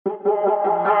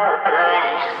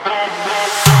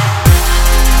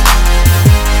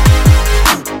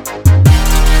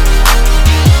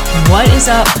is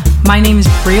up? My name is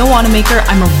Bria Wanamaker.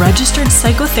 I'm a registered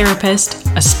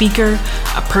psychotherapist, a speaker,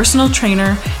 a personal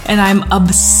trainer, and I'm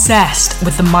obsessed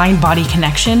with the mind-body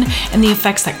connection and the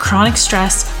effects that chronic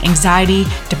stress, anxiety,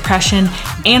 depression,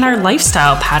 and our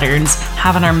lifestyle patterns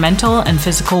have on our mental and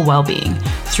physical well-being.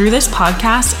 Through this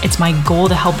podcast, it's my goal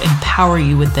to help empower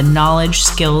you with the knowledge,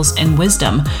 skills, and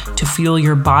wisdom to fuel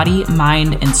your body,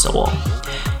 mind, and soul.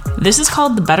 This is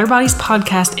called the Better Bodies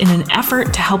Podcast in an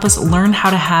effort to help us learn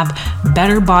how to have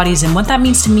better bodies. And what that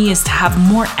means to me is to have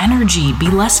more energy,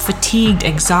 be less fatigued,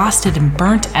 exhausted, and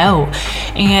burnt out,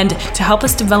 and to help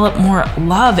us develop more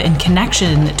love and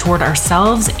connection toward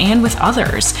ourselves and with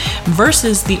others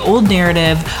versus the old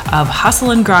narrative of hustle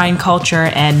and grind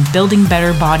culture and building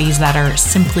better bodies that are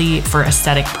simply for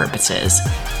aesthetic purposes.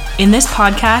 In this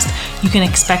podcast, you can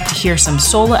expect to hear some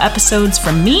solo episodes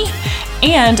from me,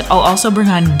 and I'll also bring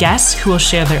on guests who will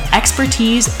share their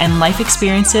expertise and life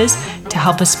experiences to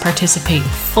help us participate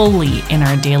fully in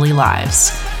our daily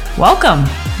lives. Welcome.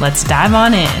 Let's dive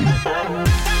on in.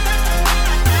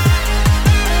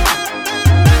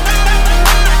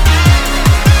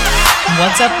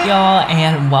 What's up, y'all,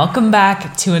 and welcome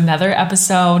back to another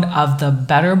episode of the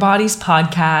Better Bodies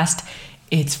Podcast.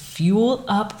 It's Fuel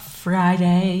Up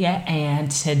Friday, and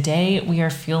today we are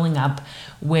fueling up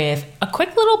with a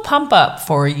quick little pump up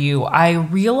for you. I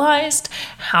realized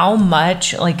how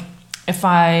much, if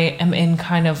I am in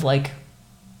kind of like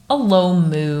a low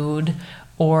mood,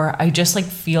 or I just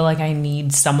feel like I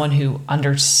need someone who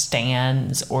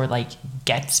understands or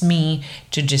gets me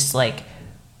to just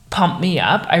pump me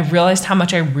up, I realized how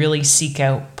much I really seek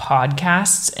out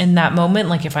podcasts in that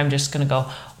moment. If I'm just going to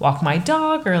go walk my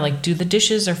dog or do the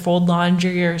dishes or fold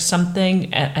laundry or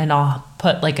something, and I'll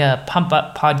put a pump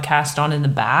up podcast on in the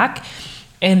back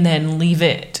and then leave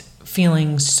it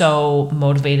feeling so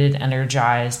motivated,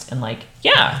 energized, and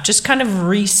just kind of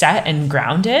reset and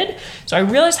grounded. So I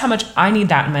realized how much I need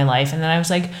that in my life. And then I was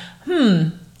like,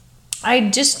 I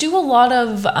just do a lot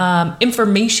of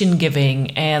information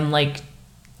giving and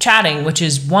chatting, which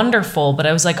is wonderful, but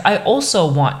I was I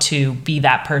also want to be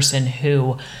that person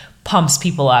who pumps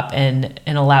people up and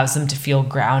allows them to feel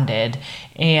grounded.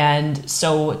 And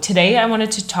so today I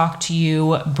wanted to talk to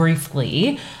you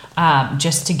briefly,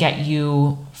 just to get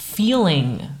you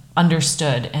feeling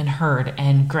understood and heard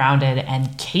and grounded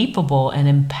and capable and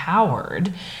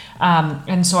empowered.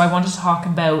 And so I wanted to talk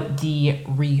about the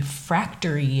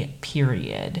refractory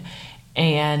period.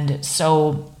 And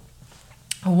so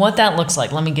what that looks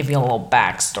like, let me give you a little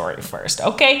backstory first.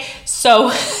 Okay,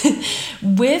 so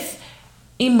with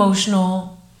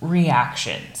emotional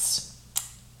reactions,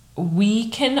 we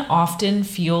can often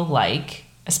feel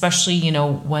especially,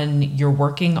 when you're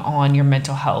working on your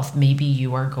mental health, maybe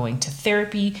you are going to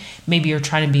therapy, maybe you're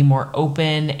trying to be more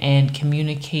open and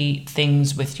communicate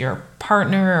things with your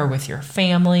partner or with your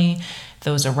family,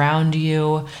 those around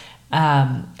you,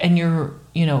 and you're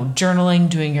journaling,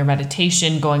 doing your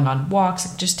meditation, going on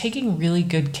walks, just taking really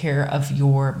good care of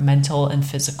your mental and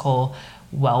physical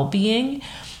well-being.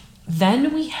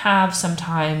 Then we have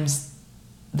sometimes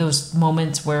those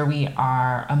moments where we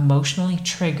are emotionally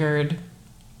triggered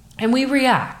and we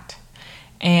react.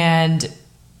 And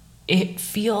it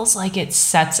feels like it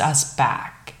sets us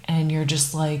back. And you're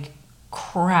just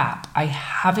crap, I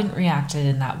haven't reacted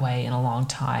in that way in a long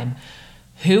time.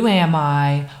 Who am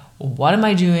I? What am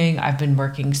I doing? I've been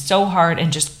working so hard,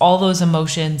 and just all those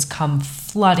emotions come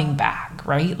flooding back,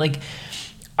 right?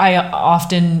 I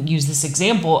often use this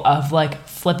example of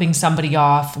flipping somebody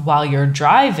off while you're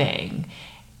driving,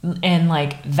 and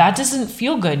that doesn't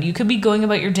feel good. You could be going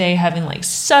about your day having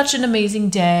such an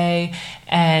amazing day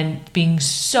and being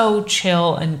so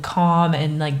chill and calm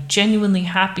and genuinely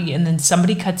happy, and then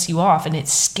somebody cuts you off and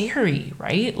it's scary,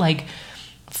 right?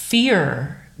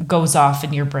 Fear goes off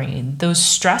in your brain. Those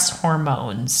stress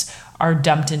hormones are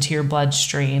dumped into your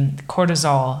bloodstream,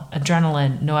 cortisol,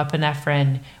 adrenaline,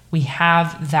 norepinephrine. We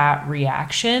have that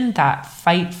reaction, that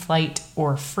fight, flight,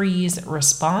 or freeze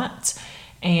response.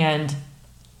 And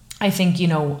I think,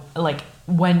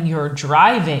 when you're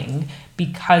driving,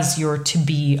 because you're to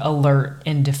be alert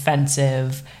and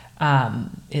defensive,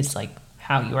 is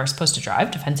how you are supposed to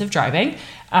drive, defensive driving.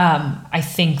 I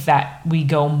think that we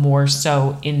go more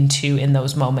so into, in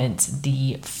those moments,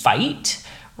 the fight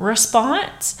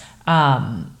response.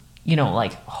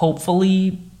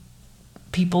 Hopefully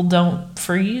people don't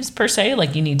freeze per se.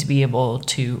 You need to be able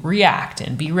to react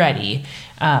and be ready.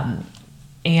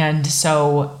 And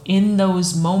so in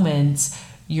those moments,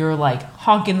 you're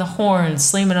honking the horn,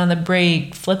 slamming on the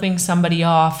brake, flipping somebody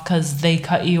off because they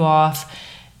cut you off.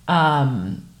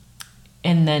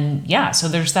 And then, so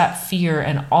there's that fear,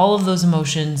 and all of those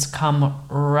emotions come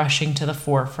rushing to the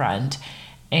forefront,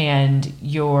 and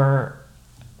you're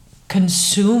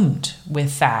consumed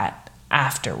with that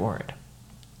afterward.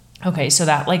 Okay, so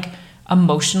that like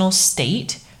emotional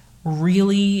state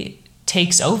really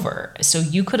takes over. So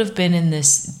you could have been in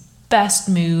this best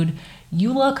mood.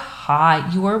 You look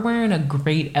hot. You are wearing a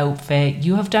great outfit.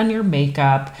 You have done your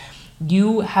makeup.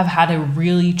 You have had a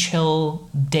really chill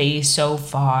day so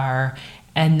far,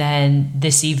 and then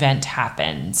this event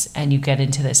happens and you get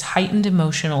into this heightened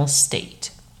emotional state.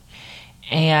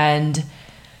 And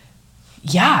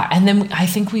and then I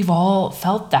think we've all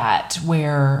felt that,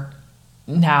 where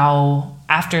now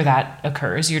after that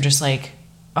occurs, you're just like,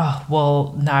 oh,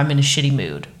 well, now I'm in a shitty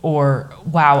mood, or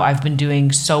wow, I've been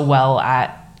doing so well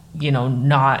at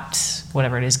not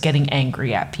whatever it is, getting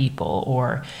angry at people,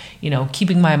 or,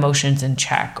 keeping my emotions in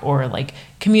check, or like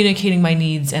communicating my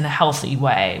needs in a healthy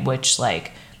way, which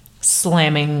like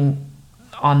slamming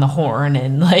on the horn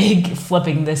and like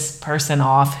flipping this person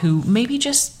off who maybe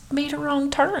just made a wrong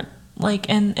turn. Like,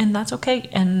 and that's okay.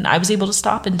 And I was able to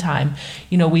stop in time.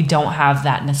 We don't have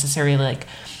that necessarily like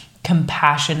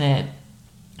compassionate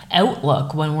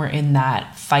outlook when we're in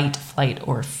that fight, flight,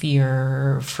 or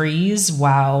fear freeze.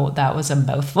 Wow, that was a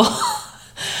mouthful.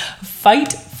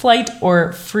 Fight, flight,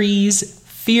 or freeze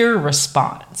fear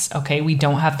response. Okay, we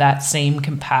don't have that same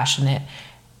compassionate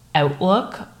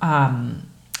outlook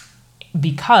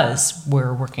because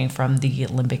we're working from the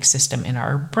limbic system in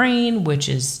our brain, which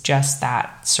is just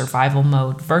that survival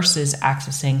mode, versus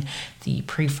accessing the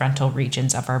prefrontal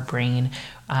regions of our brain,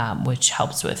 which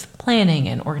helps with planning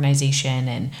and organization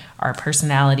and our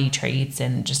personality traits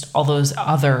and just all those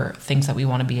other things that we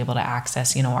want to be able to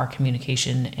access, our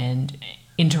communication and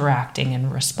interacting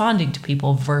and responding to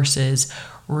people versus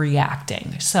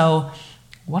reacting. So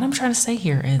what I'm trying to say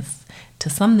here is, to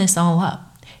sum this all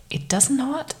up, it does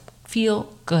not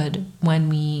feel good when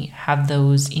we have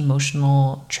those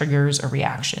emotional triggers or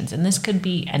reactions. And this could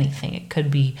be anything. It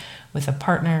could be with a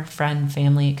partner, friend,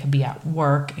 family. It could be at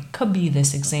work. It could be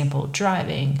this example,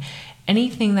 driving.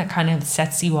 Anything that kind of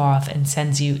sets you off and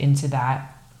sends you into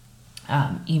that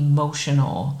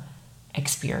emotional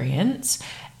experience.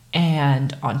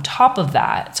 And on top of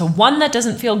that, so one, that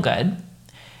doesn't feel good.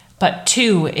 But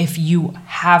two, if you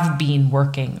have been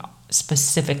working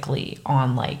specifically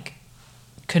on like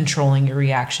controlling your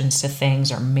reactions to things,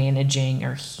 or managing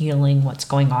or healing what's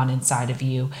going on inside of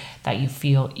you, that you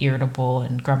feel irritable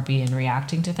and grumpy and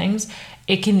reacting to things,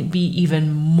 it can be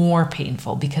even more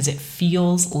painful because it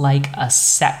feels like a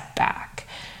setback.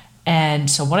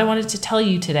 And so what I wanted to tell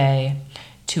you today,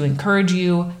 to encourage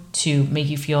you, to make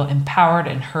you feel empowered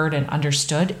and heard and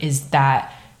understood, is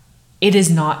that it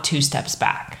is not 2 steps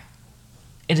back.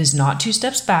 It is not 2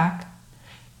 steps back.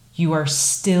 You are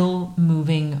still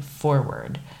moving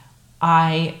forward.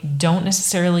 I don't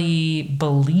necessarily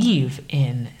believe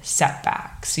in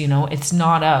setbacks. It's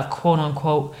not a quote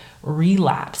unquote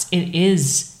relapse. It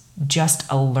is just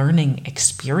a learning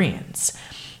experience.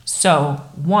 So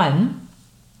one,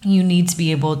 you need to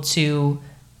be able to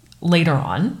later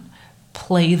on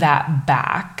play that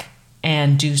back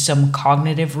and do some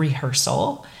cognitive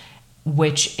rehearsal,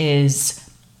 which is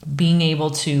being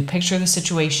able to picture the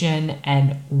situation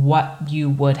and what you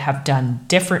would have done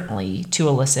differently to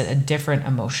elicit a different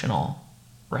emotional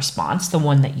response, the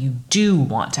one that you do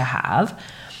want to have.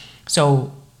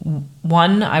 So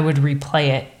one, I would replay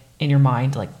it in your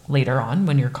mind like later on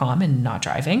when you're calm and not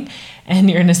driving and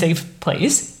you're in a safe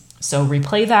place. So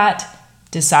replay that,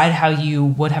 decide how you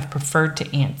would have preferred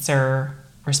to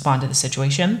respond to the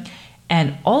situation,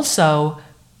 and also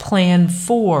plan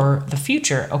for the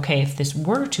future. Okay, if this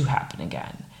were to happen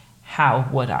again, how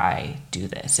would I do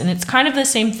this? And it's kind of the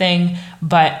same thing,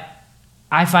 but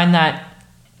I find that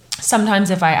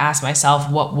sometimes if I ask myself,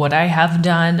 what would I have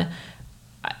done?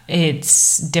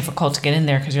 It's difficult to get in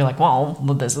there because you're like, well,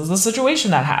 this is the situation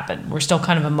that happened. We're still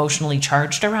kind of emotionally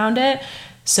charged around it.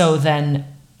 So then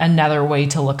another way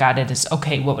to look at it is,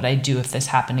 okay, what would I do if this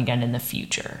happened again in the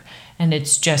future? And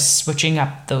it's just switching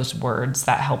up those words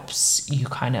that helps you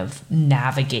kind of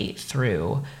navigate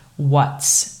through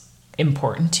what's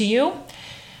important to you.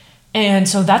 And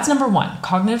so that's number one.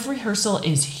 Cognitive rehearsal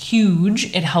is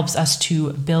huge. It helps us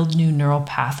to build new neural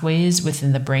pathways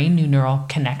within the brain, new neural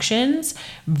connections,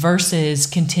 versus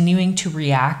continuing to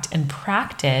react and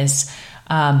practice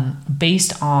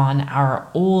based on our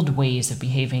old ways of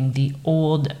behaving, the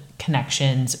old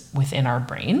connections within our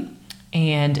brain.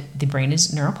 And the brain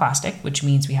is neuroplastic, which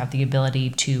means we have the ability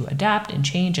to adapt and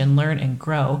change and learn and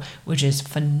grow, which is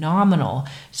phenomenal.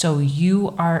 So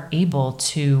you are able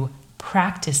to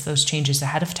practice those changes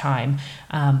ahead of time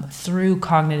through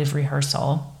cognitive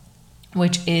rehearsal,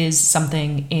 which is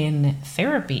something in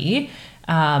therapy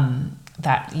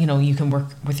that, you can work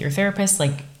with your therapist.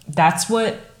 Like, that's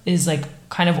what is like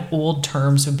kind of old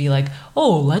terms would be like,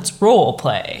 oh, let's role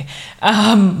play.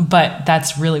 But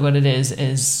that's really what it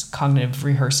is cognitive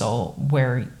rehearsal,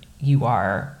 where you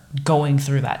are going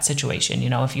through that situation.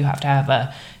 If you have to have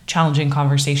a challenging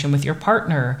conversation with your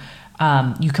partner,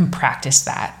 you can practice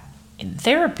that in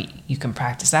therapy. You can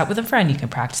practice that with a friend. You can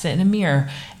practice it in a mirror.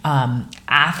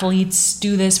 Athletes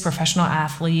do this. Professional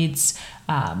athletes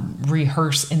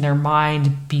rehearse in their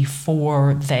mind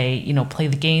before they, play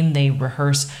the game. They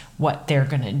rehearse what they're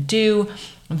going to do.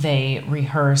 They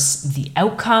rehearse the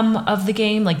outcome of the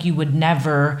game. Like, you would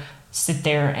never sit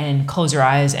there and close your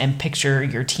eyes and picture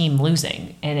your team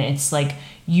losing. And it's like,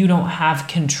 you don't have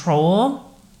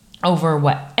control over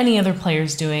what any other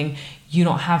player's doing. You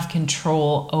don't have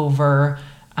control over,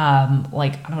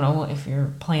 I don't know, if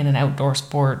you're playing an outdoor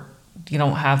sport, you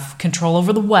don't have control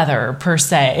over the weather per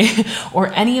se, or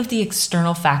any of the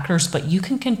external factors, but you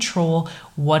can control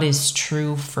what is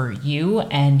true for you,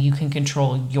 and you can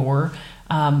control your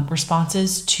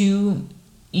responses to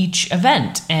each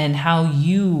event and how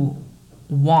you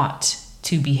want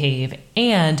to behave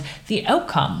and the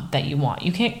outcome that you want.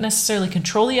 You can't necessarily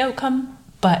control the outcome,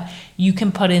 but you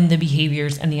can put in the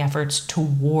behaviors and the efforts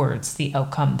towards the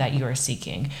outcome that you are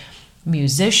seeking.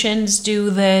 Musicians do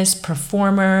this,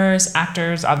 performers,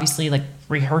 actors, obviously, like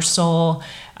rehearsal.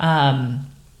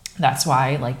 That's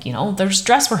why, there's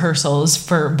dress rehearsals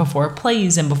before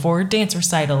plays and before dance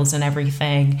recitals and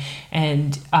everything.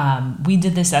 And we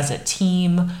did this as a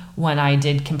team. When I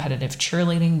did competitive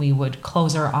cheerleading, we would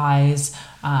close our eyes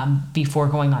before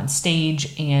going on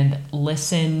stage and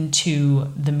listen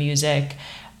to the music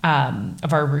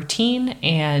of our routine.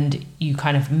 And you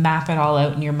kind of map it all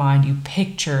out in your mind. You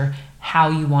picture how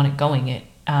you want it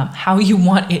how you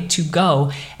want it to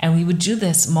go. And we would do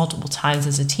this multiple times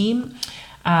as a team.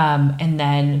 And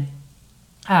then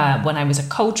when I was a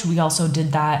coach, we also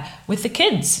did that with the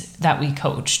kids that we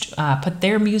coached, put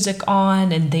their music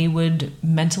on, and they would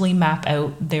mentally map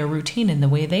out their routine and the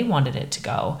way they wanted it to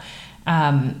go.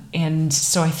 And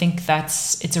so I think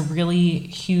it's a really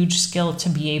huge skill to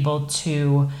be able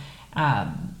to,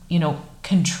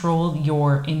 control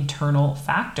your internal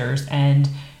factors and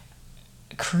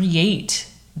create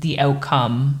the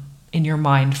outcome in your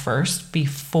mind first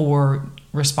before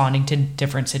responding to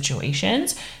different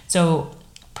situations. So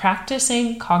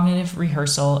practicing cognitive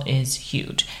rehearsal is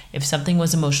huge. If something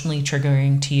was emotionally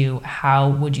triggering to you, how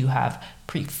would you have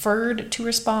preferred to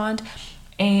respond?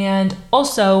 And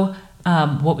also,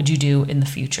 what would you do in the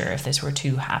future if this were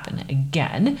to happen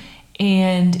again?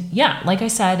 And yeah, like I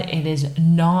said, it is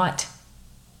not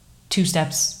 2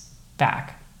 steps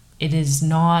back. It is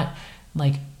not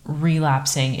like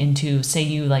relapsing into, say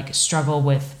you struggle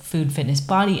with food, fitness,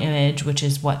 body image, which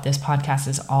is what this podcast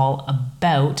is all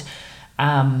about.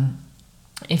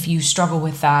 If you struggle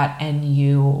with that and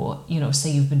you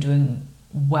say you've been doing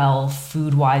well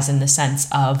food-wise in the sense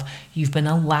of you've been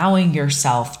allowing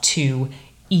yourself to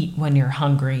eat when you're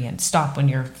hungry and stop when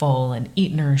you're full and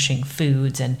eat nourishing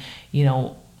foods and,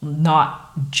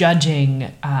 not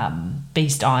judging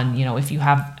based on, if you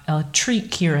have a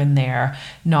treat here and there,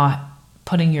 not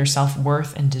putting your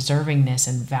self-worth and deservingness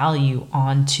and value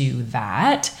onto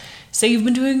that. So you've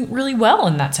been doing really well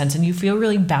in that sense and you feel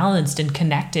really balanced and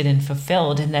connected and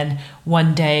fulfilled. And then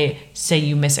one day, say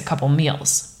you miss a couple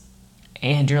meals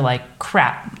and you're like,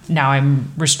 crap, now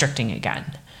I'm restricting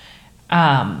again.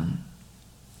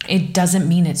 It doesn't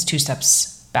mean it's 2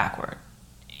 steps backward.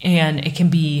 And it can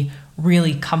be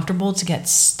really comfortable to get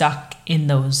stuck in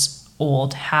those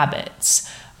old habits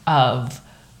of,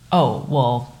 oh,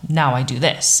 well, now I do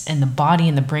this. And the body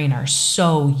and the brain are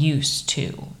so used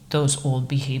to those old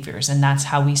behaviors. And that's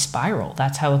how we spiral.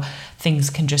 That's how things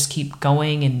can just keep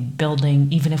going and building,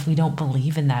 even if we don't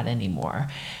believe in that anymore.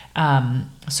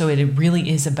 So it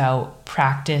really is about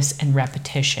practice and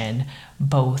repetition,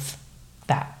 both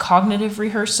that cognitive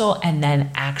rehearsal and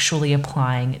then actually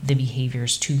applying the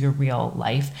behaviors to your real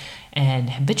life and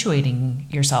habituating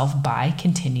yourself by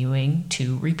continuing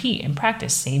to repeat and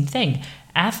practice. Same thing.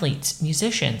 Athletes,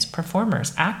 musicians,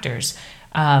 performers, actors,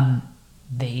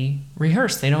 they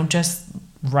rehearse. They don't just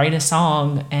write a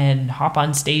song and hop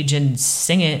on stage and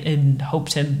sing it and hope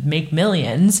to make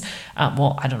millions.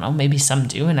 Well, I don't know, maybe some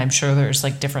do. And I'm sure there's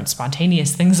different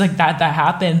spontaneous things like that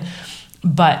happen.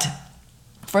 But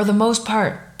for the most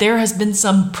part, there has been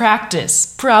some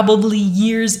practice, probably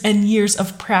years and years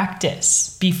of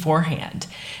practice beforehand.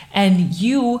 And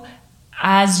you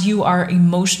as you are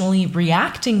emotionally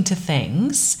reacting to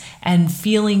things and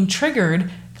feeling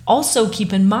triggered, also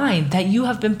keep in mind that you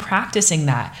have been practicing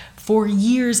that for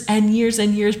years and years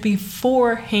and years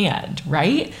beforehand,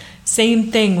 right?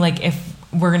 Same thing, like if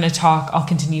we're going to talk, I'll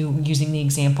continue using the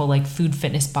example like food,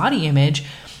 fitness, body image.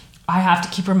 I have to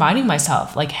keep reminding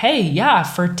myself like, hey, yeah,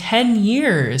 for 10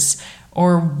 years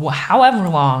or however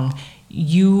long,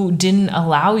 you didn't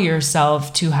allow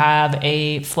yourself to have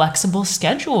a flexible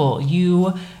schedule.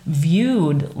 You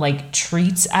viewed like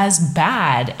treats as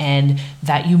bad and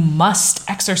that you must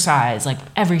exercise like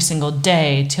every single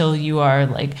day till you are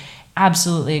like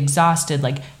absolutely exhausted.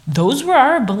 Like those were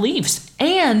our beliefs.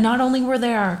 And not only were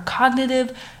they our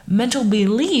cognitive mental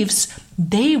beliefs,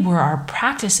 they were our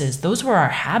practices. Those were our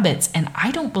habits. And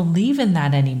I don't believe in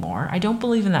that anymore. I don't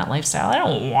believe in that lifestyle. I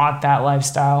don't want that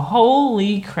lifestyle.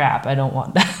 Holy crap, I don't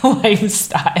want that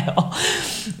lifestyle.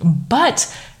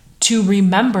 But to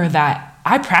remember that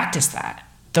I practiced that.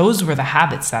 Those were the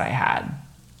habits that I had.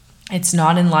 It's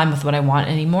not in line with what I want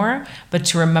anymore, but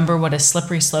to remember what a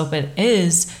slippery slope it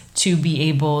is to be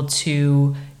able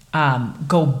to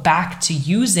go back to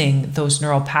using those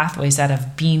neural pathways that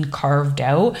have been carved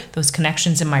out, those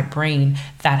connections in my brain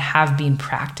that have been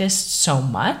practiced so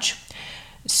much.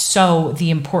 So the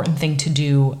important thing to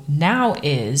do now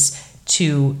is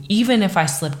to, even if I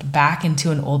slipped back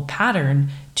into an old pattern,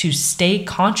 to stay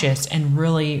conscious and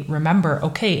really remember,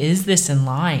 okay, is this in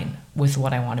line with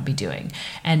what I want to be doing?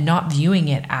 And not viewing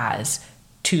it as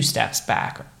 2 steps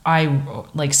back.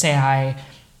 Say I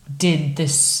did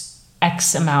this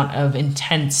X amount of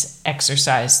intense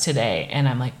exercise today and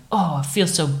I'm like, oh, I feel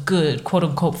so good, quote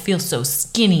unquote, feel so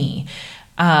skinny.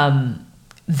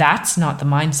 That's not the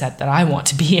mindset that I want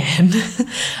to be in.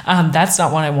 That's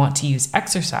not what I want to use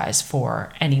exercise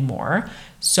for anymore.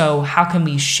 So how can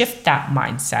we shift that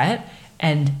mindset?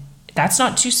 And that's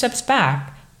not 2 steps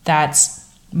back. That's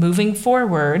moving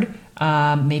forward.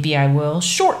 Maybe I will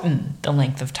shorten the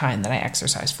length of time that I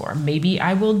exercise for. Maybe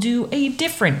I will do a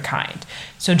different kind.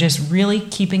 So just really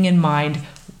keeping in mind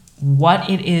what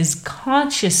it is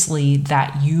consciously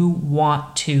that you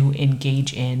want to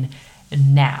engage in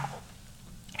now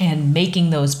and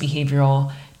making those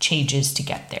behavioral changes to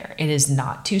get there. It is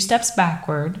not 2 steps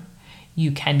backward.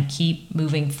 You can keep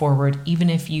moving forward even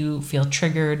if you feel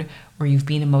triggered or you've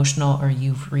been emotional or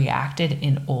you've reacted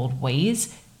in old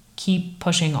ways. Keep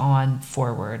pushing on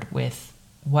forward with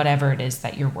whatever it is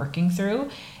that you're working through.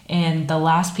 And the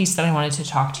last piece that I wanted to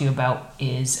talk to you about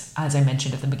is, as I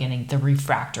mentioned at the beginning, the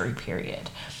refractory period.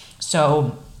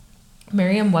 So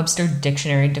Merriam-Webster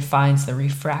Dictionary defines the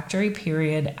refractory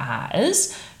period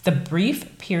as the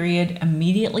brief period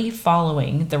immediately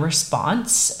following the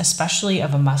response, especially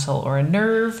of a muscle or a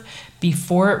nerve,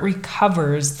 before it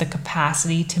recovers the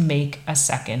capacity to make a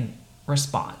second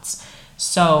response.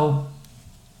 So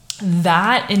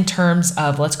that in terms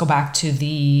of, let's go back to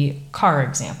the car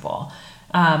example.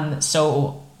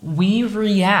 So we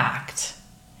react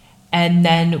and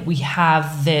then we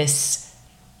have this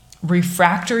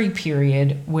refractory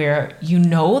period where you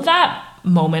know that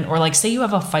moment, or like say you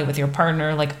have a fight with your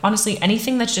partner, like honestly,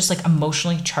 anything that's just like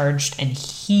emotionally charged and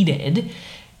heated,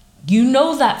 you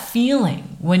know that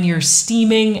feeling when you're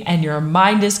steaming and your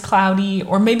mind is cloudy,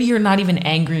 or maybe you're not even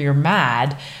angry or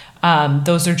mad.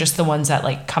 Those are just the ones that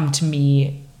like come to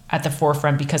me at the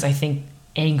forefront because I think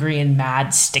angry and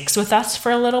mad sticks with us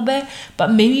for a little bit.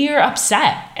 But maybe you're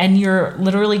upset and you're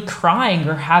literally crying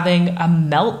or having a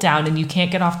meltdown and you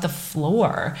can't get off the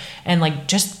floor, and like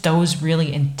just those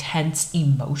really intense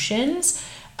emotions.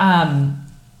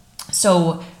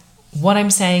 So what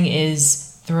I'm saying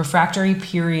is the refractory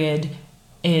period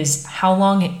is how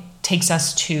long it takes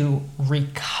us to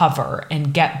recover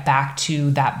and get back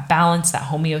to that balance, that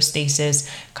homeostasis,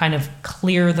 kind of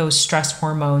clear those stress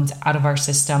hormones out of our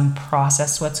system,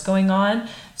 process what's going on.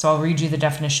 So I'll read you the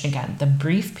definition again. The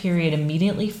brief period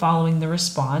immediately following the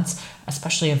response,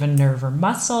 especially of a nerve or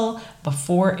muscle,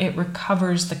 before it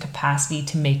recovers the capacity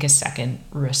to make a second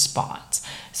response.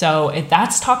 So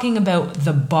that's talking about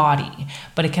the body,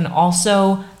 but it can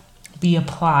also be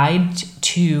applied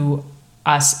to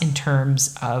us in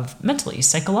terms of mentally,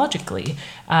 psychologically.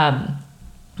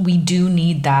 We do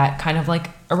need that kind of like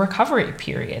a recovery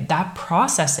period, that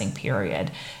processing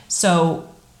period. So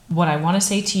what I want to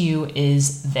say to you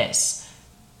is this.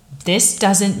 This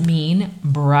doesn't mean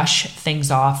brush things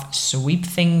off, sweep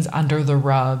things under the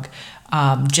rug,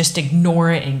 just ignore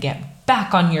it and get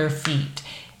back on your feet.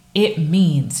 It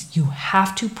means you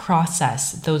have to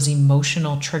process those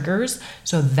emotional triggers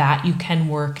so that you can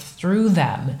work through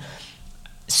them,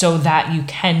 so that you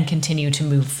can continue to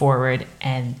move forward.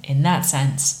 And in that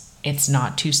sense, it's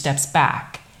not 2 steps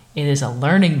back. It is a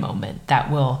learning moment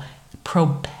that will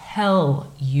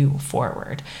propel you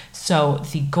forward. So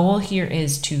the goal here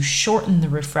is to shorten the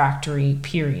refractory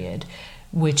period,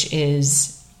 which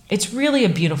is, it's really a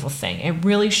beautiful thing. It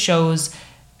really shows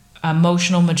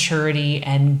emotional maturity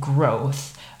and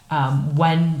growth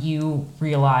when you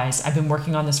realize, I've been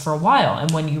working on this for a while,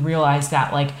 and when you realize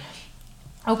that like,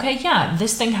 okay, yeah,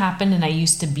 this thing happened and I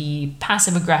used to be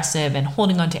passive aggressive and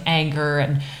holding on to anger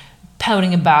and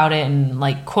pouting about it and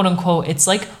like quote unquote, it's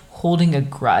like holding a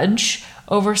grudge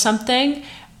over something.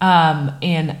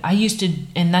 And I used to,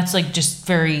 and that's like just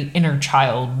very inner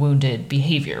child wounded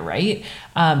behavior, right?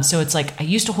 So it's like, I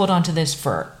used to hold on to this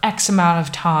for X amount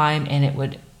of time and it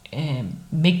would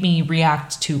make me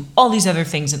react to all these other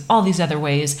things in all these other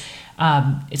ways.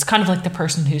 It's kind of like the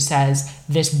person who says,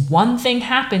 this one thing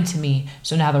happened to me,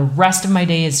 so now the rest of my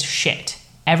day is shit.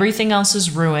 Everything else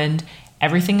is ruined.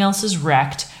 Everything else is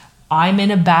wrecked. I'm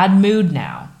in a bad mood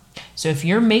now. So if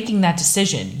you're making that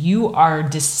decision, you are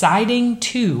deciding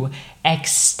to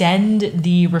extend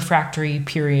the refractory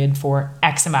period for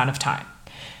X amount of time.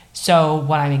 So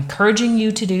what I'm encouraging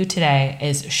you to do today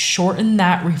is shorten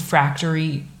that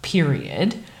refractory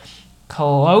period,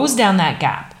 close down that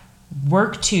gap,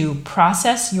 work to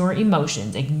process your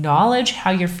emotions, acknowledge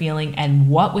how you're feeling and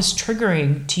what was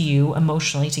triggering to you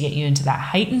emotionally to get you into that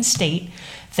heightened state.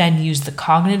 Then use the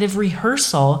cognitive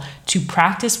rehearsal to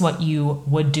practice what you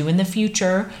would do in the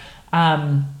future,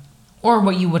 or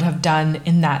what you would have done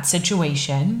in that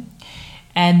situation.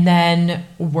 And then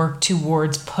work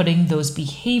towards putting those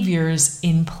behaviors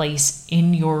in place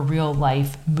in your real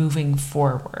life moving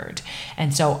forward.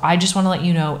 And so I just want to let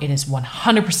you know it is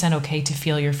 100% okay to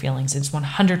feel your feelings. It's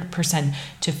 100%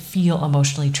 to feel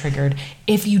emotionally triggered.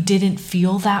 If you didn't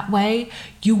feel that way,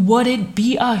 you wouldn't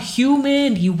be a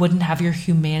human. You wouldn't have your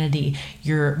humanity,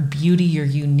 your beauty, your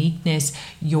uniqueness,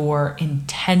 your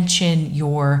intention,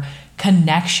 your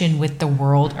connection with the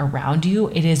world around you.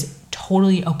 It is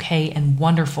totally okay and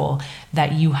wonderful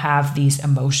that you have these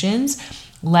emotions.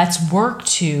 Let's work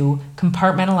to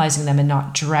compartmentalizing them and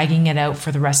not dragging it out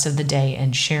for the rest of the day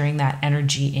and sharing that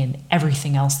energy in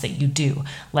everything else that you do.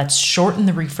 Let's shorten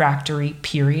the refractory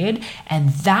period. And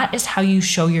that is how you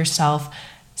show yourself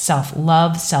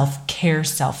self-love, self-care,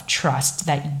 self-trust,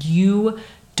 that you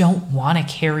don't want to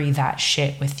carry that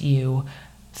shit with you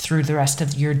through the rest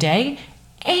of your day.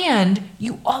 And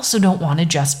you also don't want to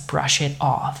just brush it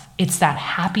off. It's that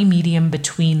happy medium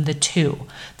between the two,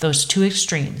 those two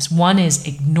extremes. One is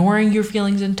ignoring your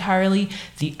feelings entirely.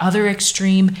 The other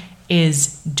extreme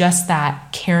is just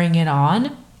that carrying it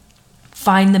on.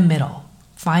 Find the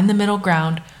middle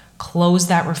ground, close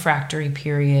that refractory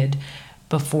period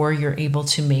before you're able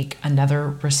to make another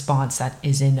response that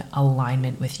is in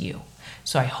alignment with you.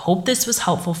 So I hope this was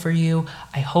helpful for you.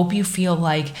 I hope you feel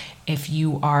like if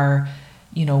you are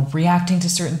reacting to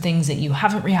certain things that you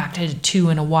haven't reacted to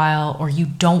in a while, or you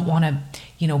don't want to,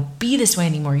 be this way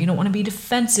anymore. You don't want to be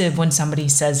defensive when somebody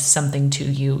says something to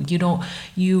you.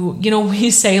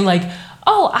 We say like,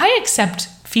 oh, I accept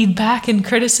feedback and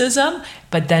criticism,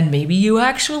 but then maybe you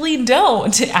actually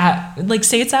don't,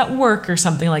 say it's at work or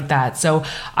something like that. So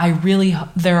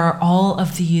there are all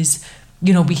of these,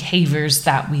 behaviors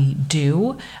that we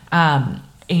do,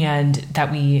 and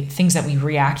things that we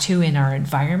react to in our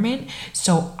environment.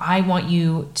 So I want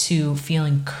you to feel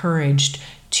encouraged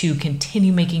to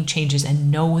continue making changes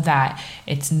and know that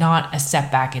it's not a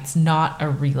setback. It's not a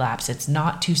relapse. It's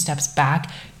not 2 steps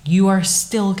back. You are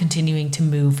still continuing to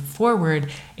move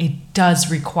forward. It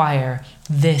does require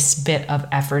this bit of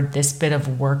effort, this bit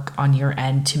of work on your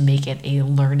end to make it a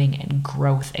learning and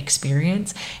growth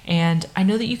experience. And I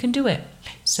know that you can do it.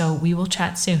 So we will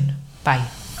chat soon. Bye.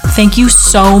 Thank you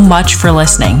so much for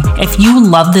listening. If you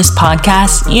love this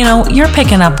podcast, you're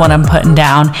picking up what I'm putting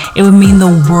down. It would mean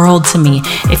the world to me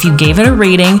if you gave it a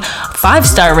rating,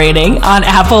 5-star rating on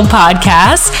Apple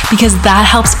Podcasts, because that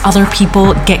helps other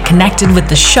people get connected with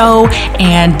the show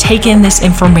and take in this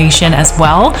information as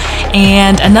well.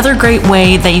 And another great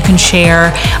way that you can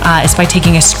share is by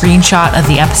taking a screenshot of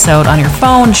the episode on your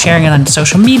phone, sharing it on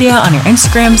social media, on your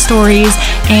Instagram stories,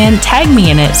 and tag me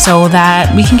in it so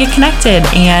that we can get connected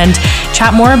and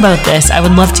chat more about this. I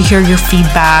would love to hear your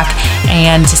feedback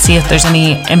and to see if there's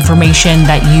any information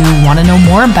that you want to know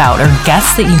more about or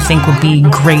guests that you think would be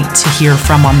great to hear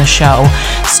from on the show.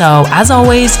 So as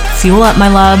always, fuel up, my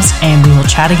loves, and we will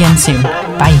chat again soon.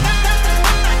 Bye.